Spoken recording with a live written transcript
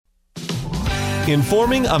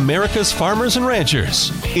Informing America's farmers and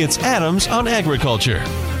ranchers. It's Adams on Agriculture.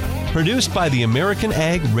 Produced by the American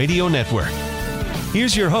Ag Radio Network.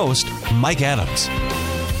 Here's your host, Mike Adams.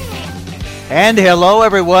 And hello,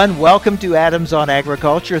 everyone. Welcome to Adams on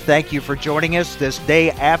Agriculture. Thank you for joining us this day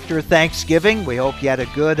after Thanksgiving. We hope you had a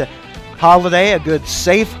good holiday, a good,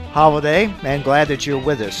 safe holiday, and glad that you're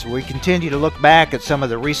with us. We continue to look back at some of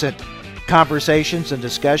the recent conversations and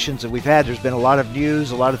discussions that we've had. There's been a lot of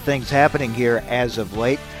news, a lot of things happening here as of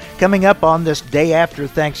late. Coming up on this day after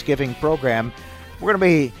Thanksgiving program, we're going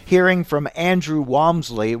to be hearing from Andrew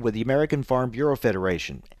Walmsley with the American Farm Bureau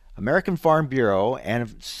Federation. American Farm Bureau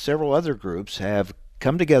and several other groups have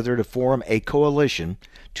come together to form a coalition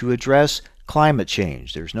to address climate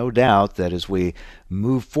change. There's no doubt that as we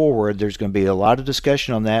move forward, there's going to be a lot of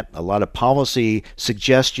discussion on that, a lot of policy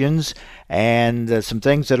suggestions, and some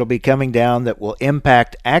things that will be coming down that will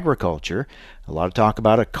impact agriculture. A lot of talk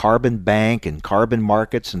about a carbon bank and carbon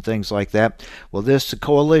markets and things like that. Well, this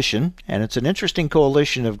coalition, and it's an interesting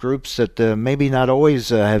coalition of groups that maybe not always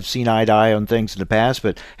have seen eye to eye on things in the past,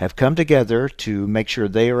 but have come together to make sure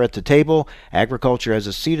they are at the table. Agriculture has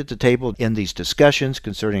a seat at the table in these discussions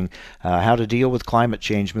concerning how to deal with climate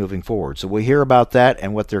change moving forward. So we'll hear about that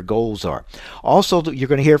and what their goals are. Also, you're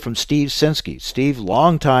going to hear from Steve Sinskey. Steve,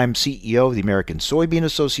 longtime CEO of the American Soybean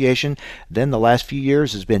Association, then the last few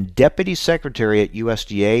years has been Deputy Secretary at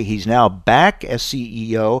USDA. He's now back as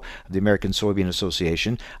CEO of the American Soybean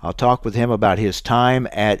Association. I'll talk with him about his time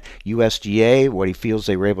at USDA, what he feels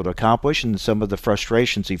they were able to accomplish, and some of the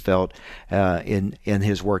frustrations he felt in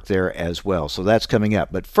his work there as well. So that's coming up.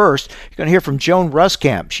 But first, you're going to hear from Joan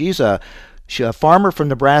Ruskamp. She's a farmer from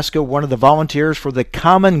Nebraska, one of the volunteers for the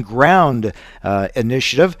Common Ground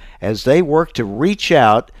initiative, as they work to reach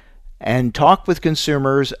out and talk with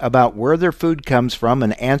consumers about where their food comes from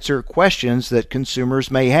and answer questions that consumers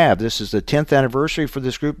may have. This is the 10th anniversary for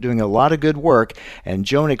this group, doing a lot of good work, and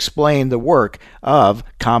Joan explained the work of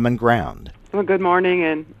Common Ground. Well, good morning,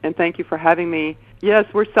 and thank you for having me. Yes,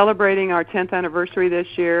 we're celebrating our 10th anniversary this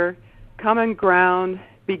year. Common Ground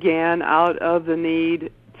began out of the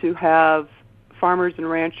need to have farmers and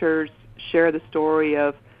ranchers share the story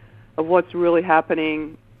of what's really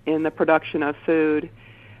happening in the production of food.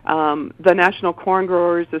 The National Corn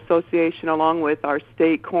Growers Association, along with our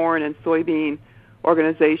state corn and soybean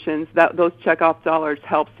organizations, those checkoff dollars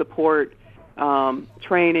help support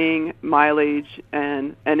training, mileage,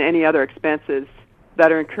 and any other expenses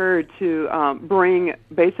that are incurred to bring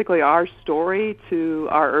basically our story to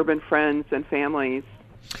our urban friends and families.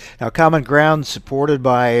 Now, Common Ground, supported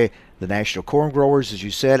by the National Corn Growers, as you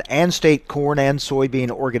said, and state corn and soybean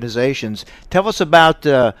organizations. Tell us about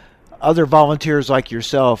other volunteers like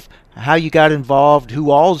yourself, how you got involved, who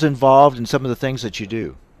all's involved, and some of the things that you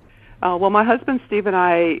do. Well, my husband Steve and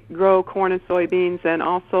I grow corn and soybeans and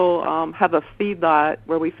also have a feedlot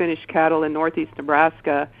where we finish cattle in northeast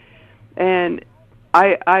Nebraska. And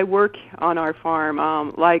I work on our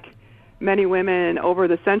farm. Like many women over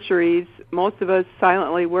the centuries, most of us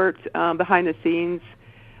silently worked behind the scenes.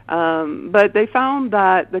 But they found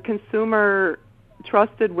that the consumer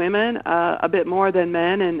trusted women a bit more than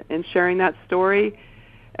men in sharing that story.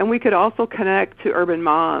 And we could also connect to urban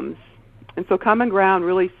moms. And so Common Ground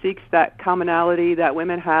really seeks that commonality that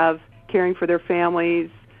women have caring for their families,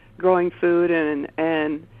 growing food,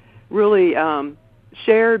 and really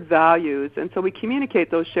shared values. And so we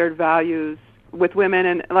communicate those shared values with women.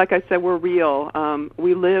 And like I said, we're real.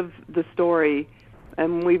 We live the story.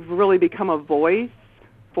 And we've really become a voice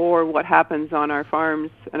for what happens on our farms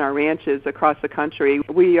and our ranches across the country.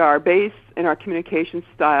 We are based in our communication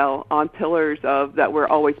style on pillars of that we're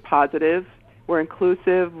always positive, we're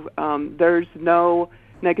inclusive, there's no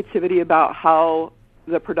negativity about how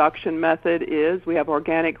the production method is. We have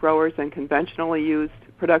organic growers and conventionally used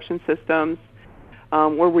production systems.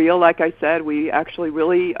 We're real, like I said. We actually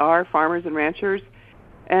really are farmers and ranchers,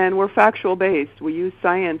 and we're factual based. We use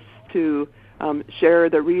science to share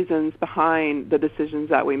the reasons behind the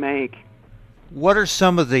decisions that we make. What are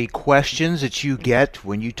some of the questions that you get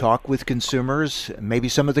when you talk with consumers, maybe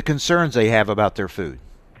some of the concerns they have about their food?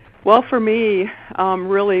 Well, for me,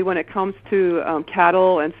 really, when it comes to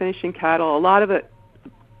cattle and finishing cattle, a lot of it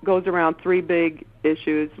goes around three big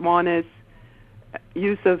issues. One is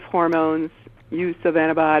use of hormones, use of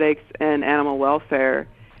antibiotics, and animal welfare.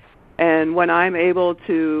 And when I'm able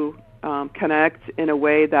to connect in a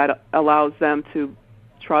way that allows them to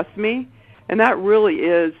trust me, and that really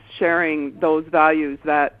is sharing those values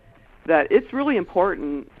that it's really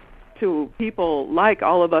important to people like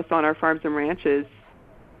all of us on our farms and ranches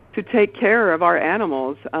to take care of our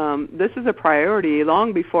animals. This is a priority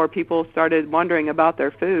long before people started wondering about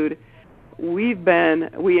their food. we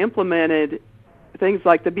implemented things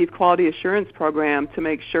like the Beef Quality Assurance Program to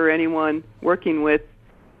make sure anyone working with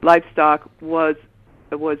livestock was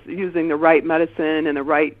using the right medicine in the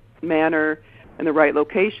right manner in the right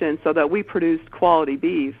location so that we produced quality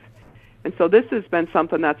beef. And so this has been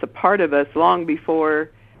something that's a part of us long before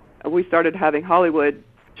we started having Hollywood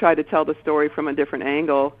try to tell the story from a different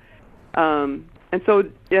angle. And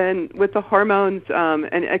with the hormones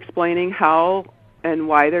and explaining how and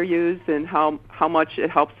why they're used and how much it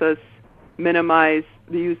helps us minimize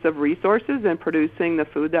the use of resources in producing the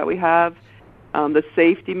food that we have, the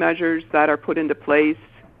safety measures that are put into place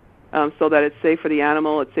so that it's safe for the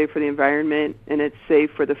animal, it's safe for the environment, and it's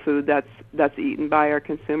safe for the food that's eaten by our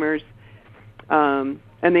consumers, and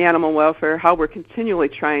the animal welfare, how we're continually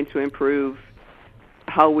trying to improve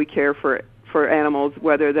how we care for animals,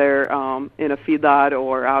 whether they're in a feedlot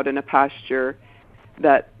or out in a pasture.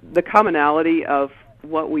 That the commonality of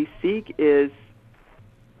what we seek is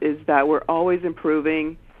that we're always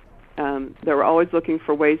improving, that we're always looking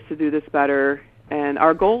for ways to do this better, and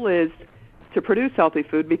our goal is to produce healthy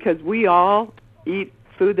food because we all eat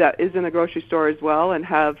food that is in the grocery store as well and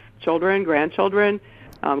have children, grandchildren,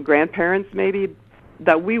 grandparents maybe,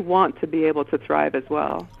 that we want to be able to thrive as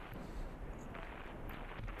well.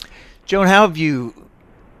 Joan, how have you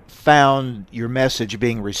found your message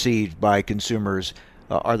being received by consumers?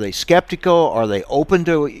 Are they skeptical? Are they open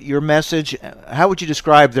to your message? How would you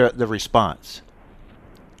describe the response?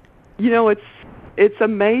 It's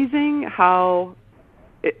amazing how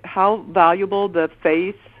valuable the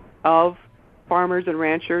face of farmers and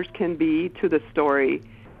ranchers can be to the story.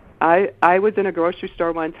 I was in a grocery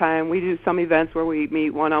store one time. We do some events where we meet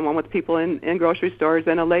one-on-one with people in grocery stores,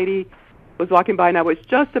 and a lady was walking by, and I was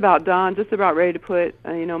just about done, just about ready to put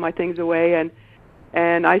my things away,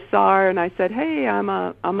 and I saw her, and I said, "Hey, I'm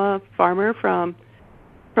a farmer from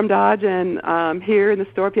Dodge, and I'm here in the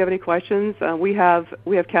store if you have any questions. We have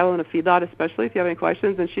cattle in a feedlot, especially if you have any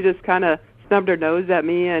questions." And she just kind of snubbed her nose at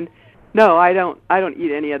me, and no, I don't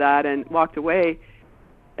eat any of that, and walked away.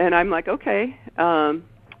 And I'm like, okay.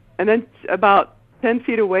 And then about 10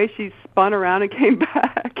 feet away, she spun around and came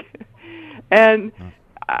back, and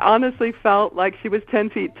I honestly felt like she was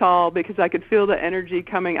 10 feet tall because I could feel the energy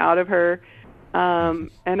coming out of her.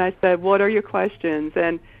 And I said, "What are your questions?"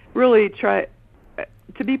 And really try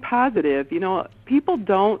to be positive. People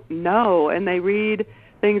don't know, and they read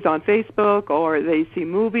things on Facebook or they see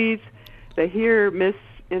movies. They hear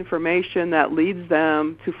misinformation that leads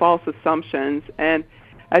them to false assumptions. And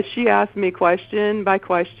as she asked me question by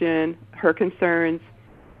question her concerns,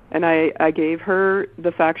 and I gave her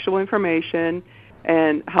the factual information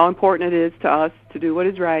and how important it is to us to do what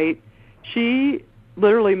is right, she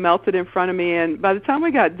literally melted in front of me, and by the time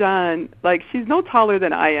we got done, like, she's no taller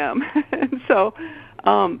than I am. And so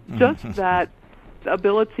just that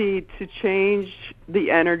ability to change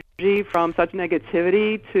the energy from such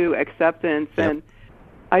negativity to acceptance. Yep. And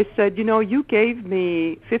I said, you gave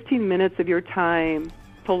me 15 minutes of your time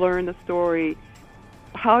to learn the story.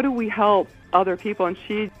 How do we help other people? And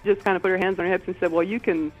she just kind of put her hands on her hips and said, "Well, you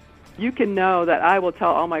can know that I will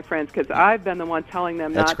tell all my friends because I've been the one telling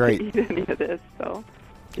them not to eat any of this." So,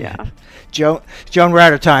 yeah. Joan, we're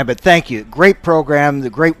out of time, but thank you. Great program, the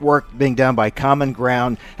great work being done by Common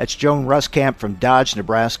Ground. That's Joan Ruskamp from Dodge,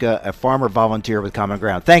 Nebraska, a farmer volunteer with Common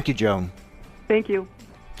Ground. Thank you, Joan. Thank you.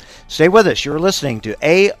 Stay with us. You're listening to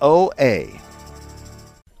AOA.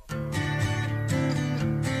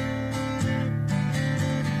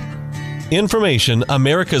 Information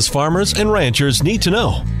America's farmers and ranchers need to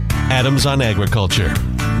know. Adams on Agriculture.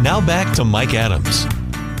 Now back to Mike Adams.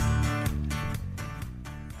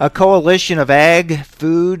 A coalition of ag,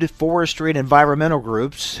 food, forestry, and environmental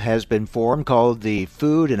groups has been formed called the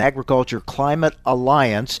Food and Agriculture Climate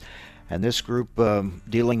Alliance, and this group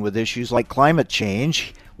dealing with issues like climate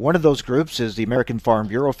change. One of those groups is the American Farm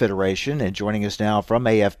Bureau Federation, and joining us now from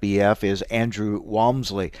AFBF is Andrew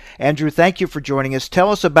Walmsley. Andrew, thank you for joining us. Tell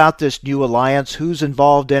us about this new alliance, who's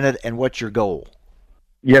involved in it, and what's your goal?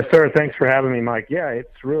 Yes, sir. Thanks for having me, Mike. Yeah,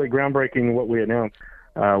 it's really groundbreaking what we announced.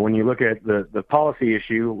 When you look at the policy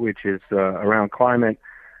issue, which is around climate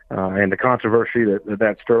and the controversy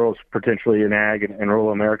that stirs potentially in ag and rural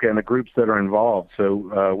America and the groups that are involved.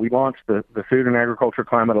 So we launched the Food and Agriculture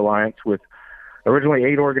Climate Alliance with originally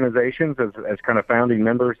 8 organizations as kind of founding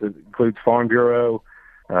members. It includes Farm Bureau,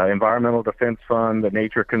 Environmental Defense Fund, the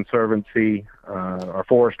Nature Conservancy, our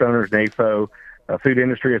Forest Owners, NAFO, Food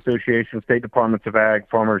Industry Association, State Departments of Ag,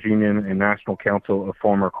 Farmers Union, and National Council of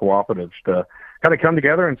Farmer Cooperatives to kind of come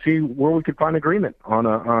together and see where we could find agreement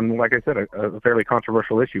on like I said, a fairly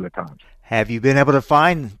controversial issue at times. Have you been able to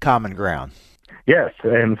find common ground? Yes,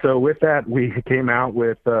 and so with that, we came out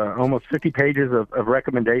with almost 50 pages of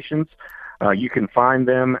recommendations. You can find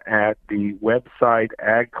them at the website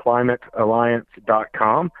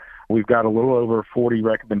agclimatealliance.com. We've got a little over 40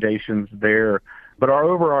 recommendations there. But our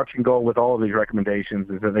overarching goal with all of these recommendations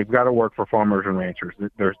is that they've got to work for farmers and ranchers.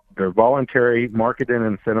 They're voluntary, market and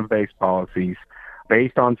incentive-based policies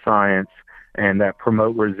based on science and that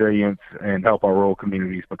promote resilience and help our rural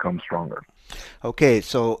communities become stronger. Okay,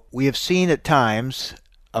 so we have seen at times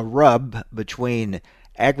a rub between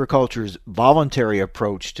agriculture's voluntary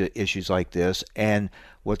approach to issues like this and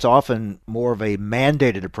what's often more of a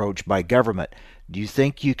mandated approach by government. Do you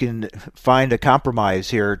think you can find a compromise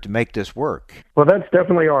here to make this work? Well, that's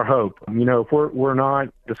definitely our hope. If we're not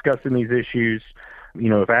discussing these issues,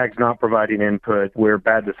 if ag's not providing input, where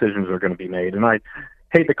bad decisions are going to be made. And I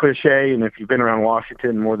hate the cliche, and if you've been around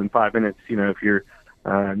Washington more than 5 minutes, if you're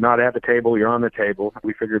not at the table, you're on the table.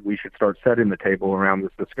 We figured we should start setting the table around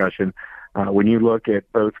this discussion. When you look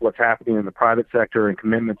at both what's happening in the private sector and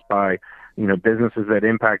commitments by businesses that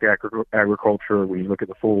impact agriculture, when you look at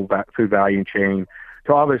the full food value chain,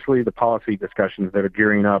 to obviously the policy discussions that are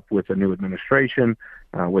gearing up with the new administration,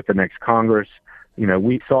 with the next Congress.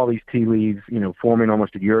 We saw these tea leaves, forming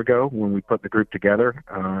almost a year ago when we put the group together,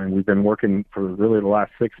 and we've been working for really the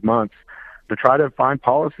last 6 months to try to find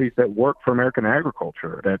policies that work for American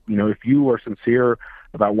agriculture. That, if you are sincere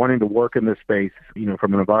about wanting to work in this space,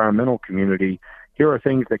 from an environmental community, here are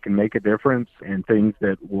things that can make a difference and things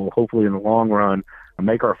that will hopefully in the long run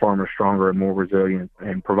make our farmers stronger and more resilient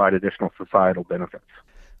and provide additional societal benefits.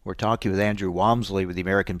 We're talking with Andrew Walmsley with the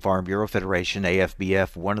American Farm Bureau Federation,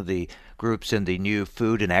 AFBF, one of the groups in the new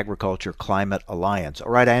Food and Agriculture Climate Alliance.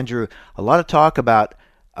 All right, Andrew, a lot of talk about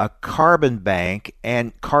a carbon bank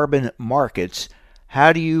and carbon markets.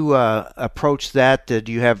 How do you approach that?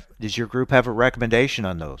 Does your group have a recommendation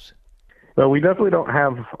on those? Well, we definitely don't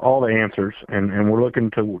have all the answers, and we're looking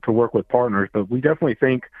to work with partners, but we definitely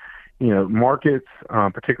think, markets,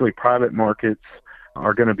 particularly private markets,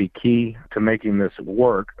 are going to be key to making this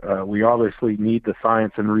work. We obviously need the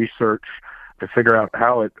science and research to figure out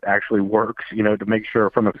how it actually works, to make sure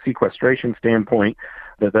from a sequestration standpoint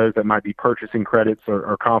that those that might be purchasing credits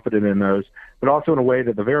are confident in those, but also in a way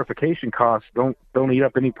that the verification costs don't eat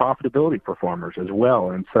up any profitability for farmers as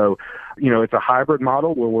well. And so, it's a hybrid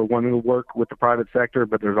model where we're wanting to work with the private sector,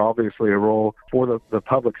 but there's obviously a role for the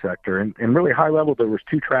public sector. And really high level, there was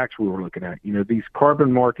 2 tracks we were looking at. These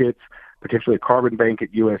carbon markets, potentially a carbon bank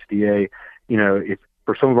at USDA, if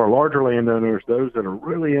for some of our larger landowners, those that are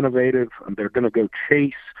really innovative, they're going to go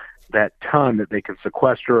chase that ton that they can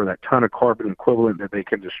sequester or that ton of carbon equivalent that they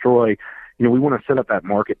can destroy. We want to set up that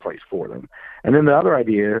marketplace for them. And then the other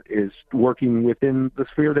idea is working within the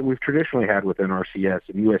sphere that we've traditionally had within RCS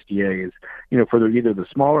and USDA is, for either the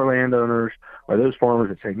smaller landowners or those farmers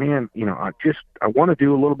that say, man, I want to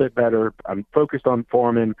do a little bit better. I'm focused on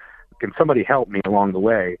farming. Can somebody help me along the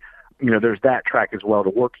way? There's that track as well to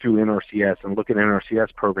work through NRCS and look at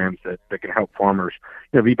NRCS programs that can help farmers,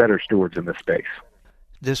 be better stewards in this space.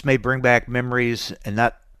 This may bring back memories, and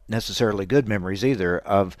not necessarily good memories either,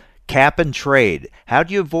 of cap and trade. How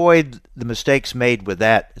do you avoid the mistakes made with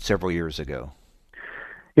that several years ago?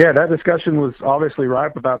 Yeah, that discussion was obviously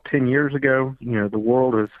ripe about 10 years ago. The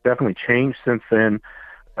world has definitely changed since then.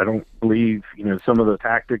 I don't believe, some of the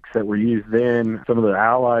tactics that were used then, some of the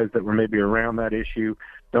allies that were maybe around that issue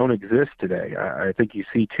don't exist today. I think you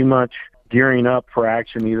see too much gearing up for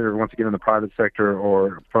action, either once again in the private sector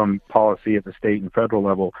or from policy at the state and federal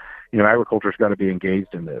level. Agriculture's got to be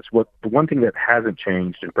engaged in this. The one thing that hasn't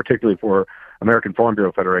changed, and particularly for American Farm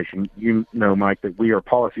Bureau Federation, Mike, that we are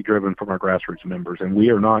policy driven from our grassroots members, and we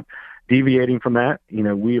are not deviating from that.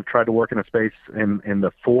 We have tried to work in a space in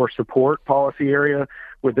the for support policy area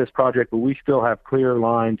with this project, but we still have clear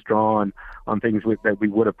lines drawn on things that we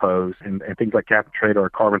would oppose, and things like cap and trade or a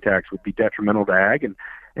carbon tax would be detrimental to ag,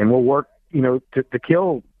 and we'll work to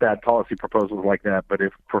kill bad policy proposals like that. But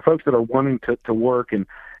if for folks that are wanting to work and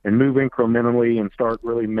move incrementally and start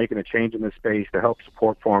really making a change in this space to help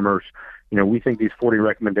support farmers, we think these 40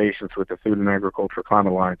 recommendations with the Food and Agriculture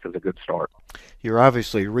Climate Alliance is a good start. You're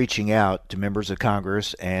obviously reaching out to members of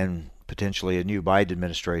Congress and potentially a new Biden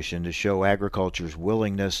administration to show agriculture's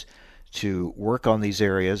willingness to work on these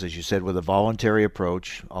areas, as you said, with a voluntary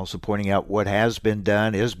approach, also pointing out what has been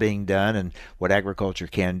done, is being done, and what agriculture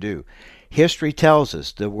can do. History tells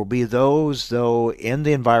us there will be those, though, in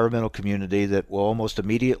the environmental community that will almost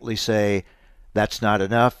immediately say, that's not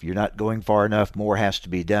enough, you're not going far enough, more has to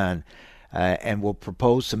be done, and will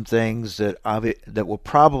propose some things that will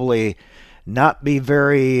probably not be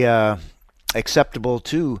very acceptable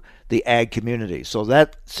to the ag community. So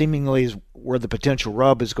that seemingly is where the potential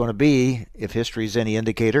rub is going to be, if history is any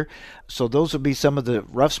indicator. So those will be some of the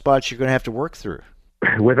rough spots you're going to have to work through.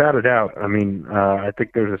 Without a doubt. I mean, I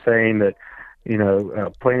think there's a saying that,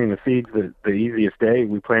 planting the seeds the easiest day.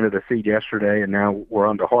 We planted a seed yesterday, and now we're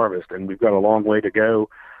on to harvest, and we've got a long way to go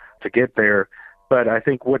to get there. But I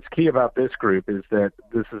think what's key about this group is that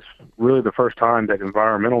this is really the first time that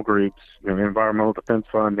environmental groups, Environmental Defense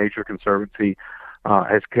Fund, Nature Conservancy,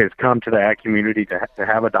 has come to the ag community to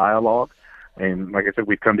have a dialogue. And like I said,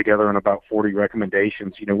 we've come together on about 40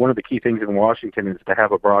 recommendations. One of the key things in Washington is to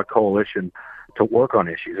have a broad coalition to work on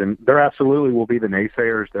issues. And there absolutely will be the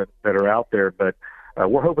naysayers that are out there, but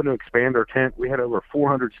we're hoping to expand our tent. We had over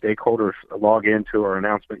 400 stakeholders log into our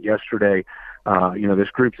announcement yesterday. This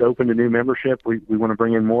group's open to new membership. We want to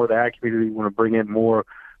bring in more of the ag community. We want to bring in more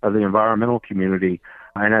of the environmental community.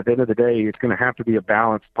 And at the end of the day, it's going to have to be a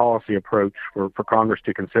balanced policy approach for Congress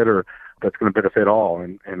to consider that's going to benefit all.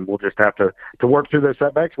 And we'll just have to work through those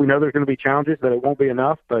setbacks. We know there's going to be challenges, that it won't be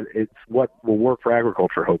enough, but it's what will work for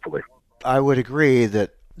agriculture, hopefully. I would agree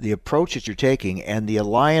that the approach that you're taking and the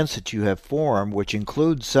alliance that you have formed, which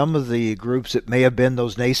includes some of the groups that may have been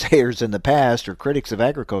those naysayers in the past or critics of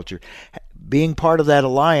agriculture, being part of that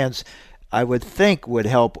alliance, I would think would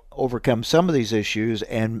help overcome some of these issues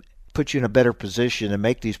and put you in a better position and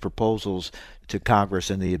make these proposals to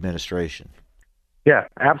Congress and the administration. Yeah,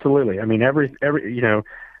 absolutely. I mean, every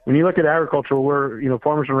when you look at agriculture, we're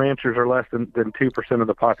farmers and ranchers are less than 2% of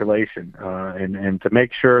the population, and to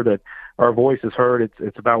make sure that our voice is heard,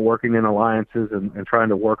 it's about working in alliances and trying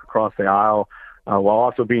to work across the aisle while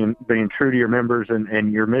also being true to your members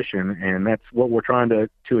and your mission, and that's what we're trying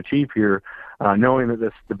to achieve here. Knowing that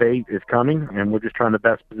this debate is coming, and we're just trying to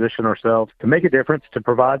best position ourselves to make a difference, to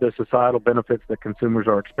provide the societal benefits that consumers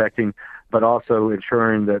are expecting, but also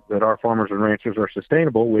ensuring that our farmers and ranchers are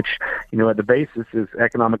sustainable, which, at the basis is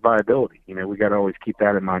economic viability. We got to always keep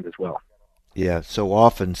that in mind as well. Yeah, so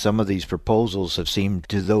often some of these proposals have seemed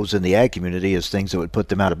to those in the ag community as things that would put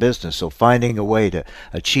them out of business. So finding a way to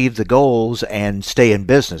achieve the goals and stay in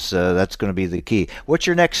business, that's going to be the key. What's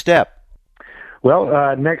your next step?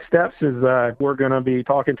 Well, next steps is we're going to be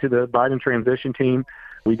talking to the Biden transition team.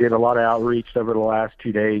 We did a lot of outreach over the last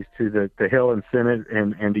 2 days to the Hill and Senate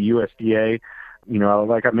and the USDA.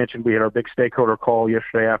 Like I mentioned, we had our big stakeholder call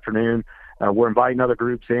yesterday afternoon. We're inviting other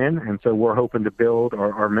groups in, and so we're hoping to build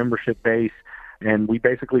our membership base. And we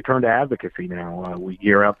basically turn to advocacy now. We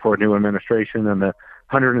gear up for a new administration and the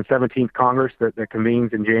 117th Congress that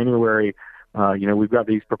convenes in January. We've got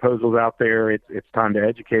these proposals out there. It's time to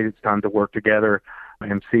educate. It's time to work together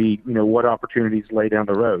and see, what opportunities lay down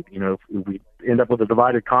the road. If we end up with a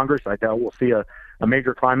divided Congress, I doubt we'll see a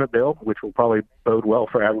major climate bill, which will probably bode well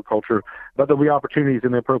for agriculture, but there'll be opportunities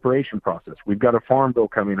in the appropriation process. We've got a farm bill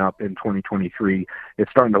coming up in 2023.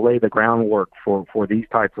 It's starting to lay the groundwork for these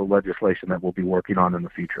types of legislation that we'll be working on in the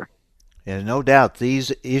future. And no doubt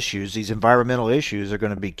these issues, these environmental issues, are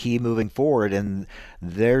going to be key moving forward, and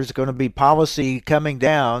there's going to be policy coming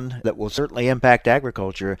down that will certainly impact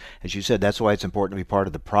agriculture. As you said, that's why it's important to be part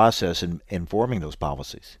of the process in forming those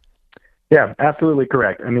policies. Yeah, absolutely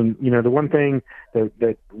correct. I mean, the one thing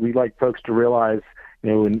that we like folks to realize,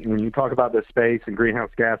 when you talk about this space and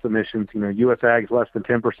greenhouse gas emissions, U.S. ag is less than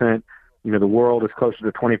 10%. The world is closer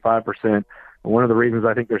to 25%. One of the reasons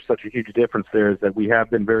I think there's such a huge difference there is that we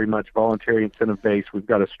have been very much voluntary incentive-based. We've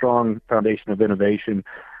got a strong foundation of innovation.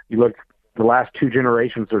 You look, the last 2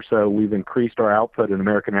 generations or so, we've increased our output in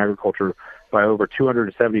American agriculture by over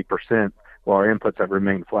 270%, while our inputs have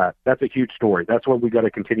remained flat. That's a huge story. That's what we've got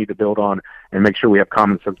to continue to build on and make sure we have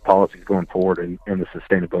common sense policies going forward in the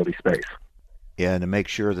sustainability space. Yeah, and to make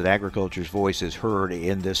sure that agriculture's voice is heard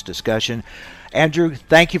in this discussion. Andrew,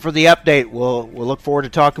 thank you for the update. We'll look forward to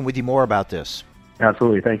talking with you more about this.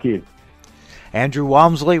 Absolutely. Thank you. Andrew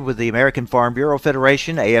Walmsley with the American Farm Bureau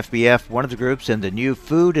Federation, AFBF, one of the groups in the new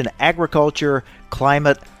Food and Agriculture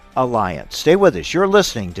Climate Alliance. Stay with us. You're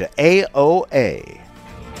listening to AOA.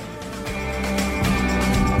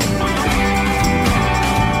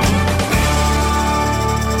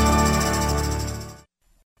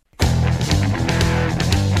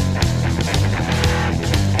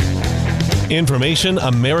 Information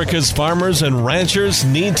America's farmers and ranchers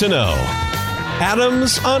need to know.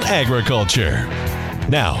 Adams on Agriculture.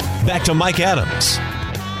 Now, back to Mike Adams.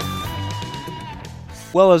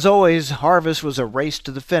 Well, as always, harvest was a race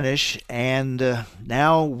to the finish, and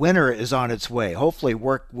now winter is on its way. Hopefully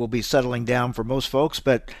work will be settling down for most folks,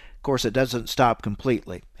 but Of course, it doesn't stop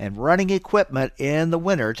completely, and running equipment in the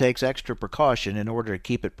winter takes extra precaution in order to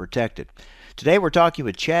keep it protected. Today we're talking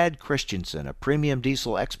with Chad Christensen, a premium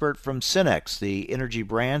diesel expert from Cenex, the energy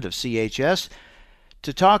brand of CHS,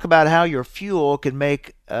 to talk about how your fuel can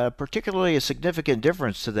make particularly a significant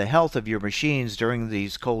difference to the health of your machines during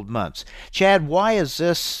these cold months. Chad, why is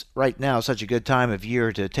this right now such a good time of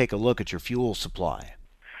year to take a look at your fuel supply?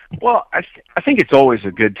 Well, I think it's always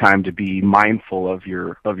a good time to be mindful of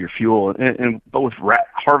your fuel, but with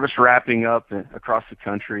harvest wrapping up across the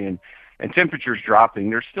country and temperatures dropping,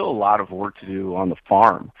 there's still a lot of work to do on the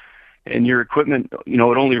farm, and your equipment, it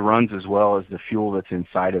only runs as well as the fuel that's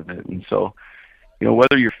inside of it, and so.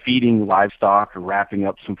 Whether you're feeding livestock or wrapping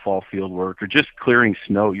up some fall field work or just clearing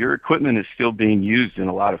snow, your equipment is still being used in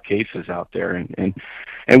a lot of cases out there. And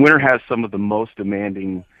winter has some of the most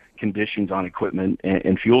demanding conditions on equipment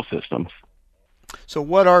and fuel systems. So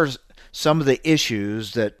what are some of the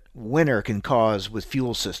issues that winter can cause with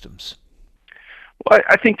fuel systems? Well,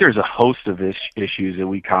 I think there's a host of issues that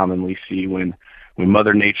we commonly see when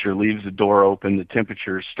Mother Nature leaves the door open, the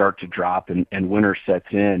temperatures start to drop and winter sets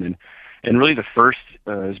in. And really the first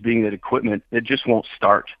is being that equipment, it just won't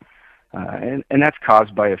start. And that's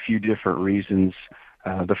caused by a few different reasons.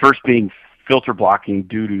 The first being filter blocking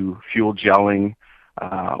due to fuel gelling,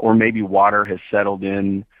 or maybe water has settled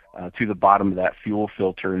in to the bottom of that fuel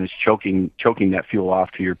filter and is choking that fuel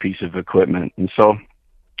off to your piece of equipment. And so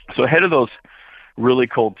ahead of those really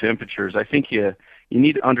cold temperatures, I think you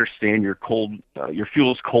need to understand your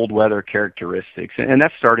fuel's cold weather characteristics. And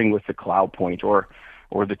that's starting with the cloud point or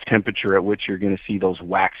the temperature at which you're going to see those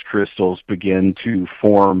wax crystals begin to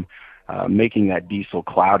form, making that diesel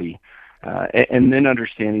cloudy. And then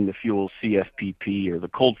understanding the fuel's CFPP or the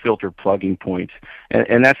cold filter plugging point.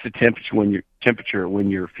 And that's the temperature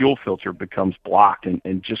when your fuel filter becomes blocked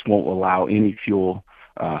and just won't allow any fuel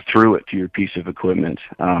through it to your piece of equipment.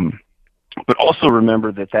 But also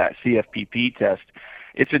remember that CFPP test,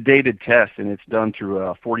 it's a dated test, and it's done through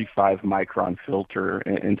a 45 micron filter,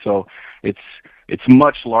 and so it's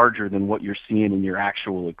much larger than what you're seeing in your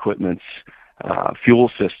actual equipment's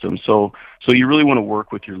fuel system. So you really want to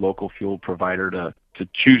work with your local fuel provider to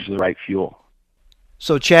choose the right fuel.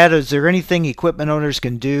 So Chad, is there anything equipment owners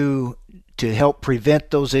can do to help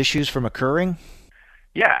prevent those issues from occurring?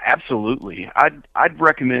 Yeah, absolutely. I'd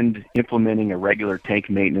recommend implementing a regular tank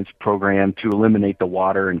maintenance program to eliminate the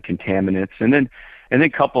water and contaminants, and then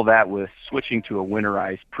couple that with switching to a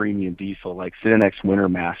winterized premium diesel like Cenex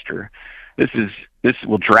WinterMaster. This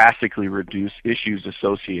will drastically reduce issues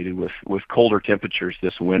associated with colder temperatures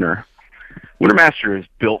this winter. WinterMaster is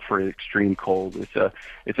built for extreme cold.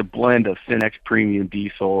 It's a blend of Cenex premium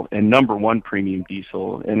diesel and #1 premium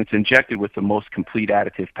diesel, and it's injected with the most complete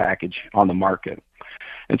additive package on the market.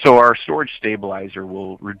 And so our storage stabilizer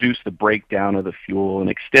will reduce the breakdown of the fuel and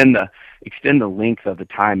extend the length of the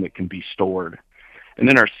time it can be stored. And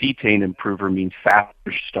then our cetane improver means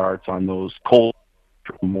faster starts on those cold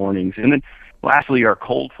mornings. And then lastly, our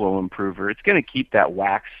cold flow improver, it's going to keep that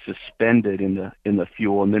wax suspended in the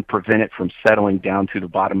fuel and then prevent it from settling down to the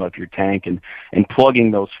bottom of your tank and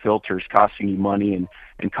plugging those filters, costing you money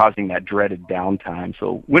and causing that dreaded downtime.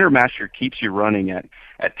 So WinterMaster keeps you running at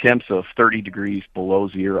temps of 30 degrees below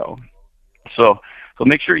zero. So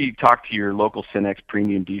make sure you talk to your local Cenex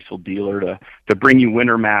premium diesel dealer to bring you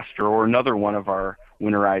WinterMaster or another one of our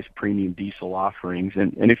winterized premium diesel offerings.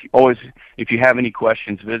 And if you have any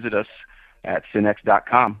questions, visit us at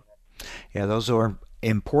Cenex.com. Yeah, those are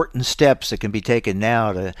important steps that can be taken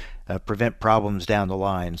now to prevent problems down the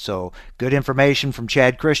line. So good information from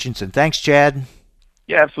Chad Christensen. Thanks, Chad.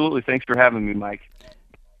 Yeah, absolutely. Thanks for having me, Mike.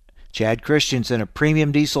 Chad Christensen, a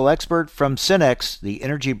premium diesel expert from Cenex, the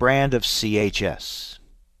energy brand of CHS.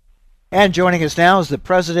 And joining us now is the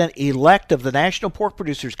president-elect of the National Pork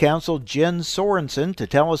Producers Council, Jen Sorensen, to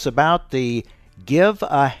tell us about the Give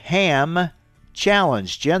a Ham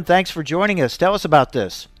Challenge. Jen, thanks for joining us. Tell us about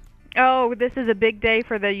this. Oh, this is a big day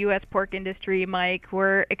for the U.S. pork industry, Mike.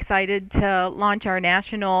 We're excited to launch our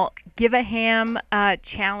national Give a Ham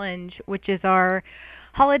Challenge, which is our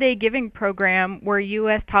holiday giving program where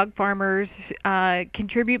U.S. hog farmers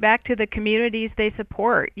contribute back to the communities they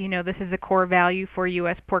support. This is a core value for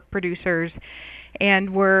U.S. pork producers,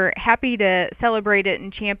 and we're happy to celebrate it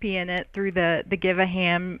and champion it through the Give a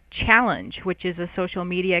Ham Challenge, which is a social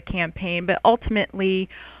media campaign, but ultimately,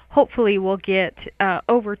 hopefully we'll get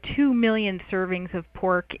over 2 million servings of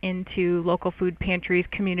pork into local food pantries,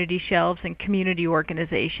 community shelves, and community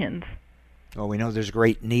organizations. Well, we know there's a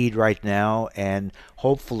great need right now, and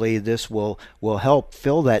hopefully this will help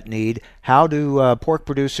fill that need. How do pork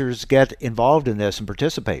producers get involved in this and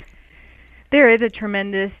participate? There is a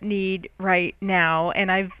tremendous need right now,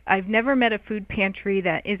 and I've never met a food pantry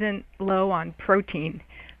that isn't low on protein.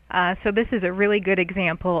 So this is a really good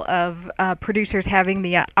example of producers having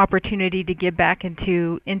the opportunity to give back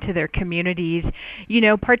into their communities. You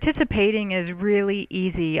know, participating is really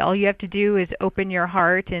easy. All you have to do is open your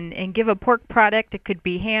heart and give a pork product. It could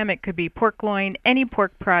be ham, it could be pork loin, any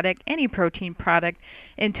pork product, any protein product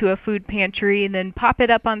into a food pantry, and then pop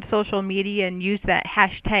it up on social media and use that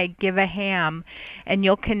hashtag #GiveAHam, and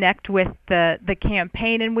you'll connect with the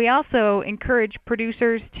campaign. And we also encourage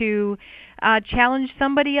producers to challenge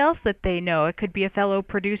somebody else that they know. It could be a fellow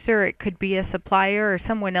producer, it could be a supplier, or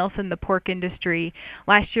someone else in the pork industry.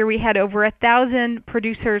 Last year we had over 1,000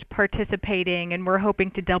 producers participating, and we're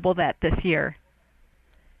hoping to double that this year.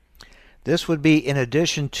 This would be in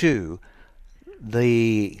addition to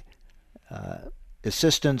the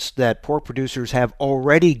assistance that pork producers have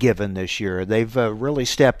already given this year. They've really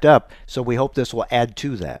stepped up, so we hope this will add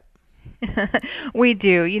to that. We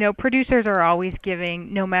do. You know, producers are always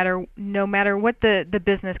giving, no matter what the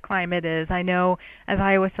business climate is. I know as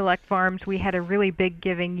Iowa Select Farms, we had a really big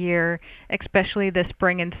giving year, especially this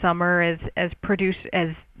spring and summer, as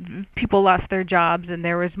people lost their jobs and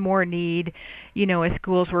there was more need, you know, as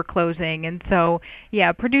schools were closing. And so,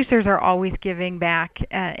 yeah, producers are always giving back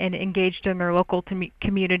and engaged in their local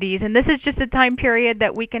communities. And this is just a time period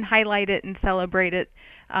that we can highlight it and celebrate it,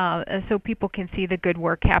 so people can see the good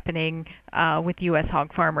work happening with U.S.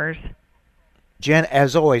 hog farmers. Jen,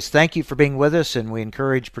 as always, thank you for being with us, and we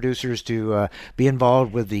encourage producers to be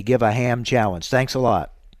involved with the Give a Ham Challenge. Thanks a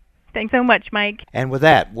lot. Thanks so much, Mike. And with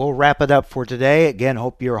that, we'll wrap it up for today. Again,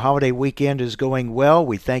 hope your holiday weekend is going well.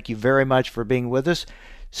 We thank you very much for being with us.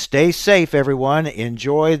 Stay safe, everyone.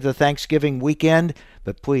 Enjoy the Thanksgiving weekend,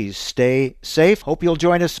 but please stay safe. Hope you'll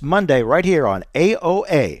join us Monday right here on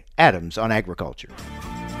AOA, Adams on Agriculture.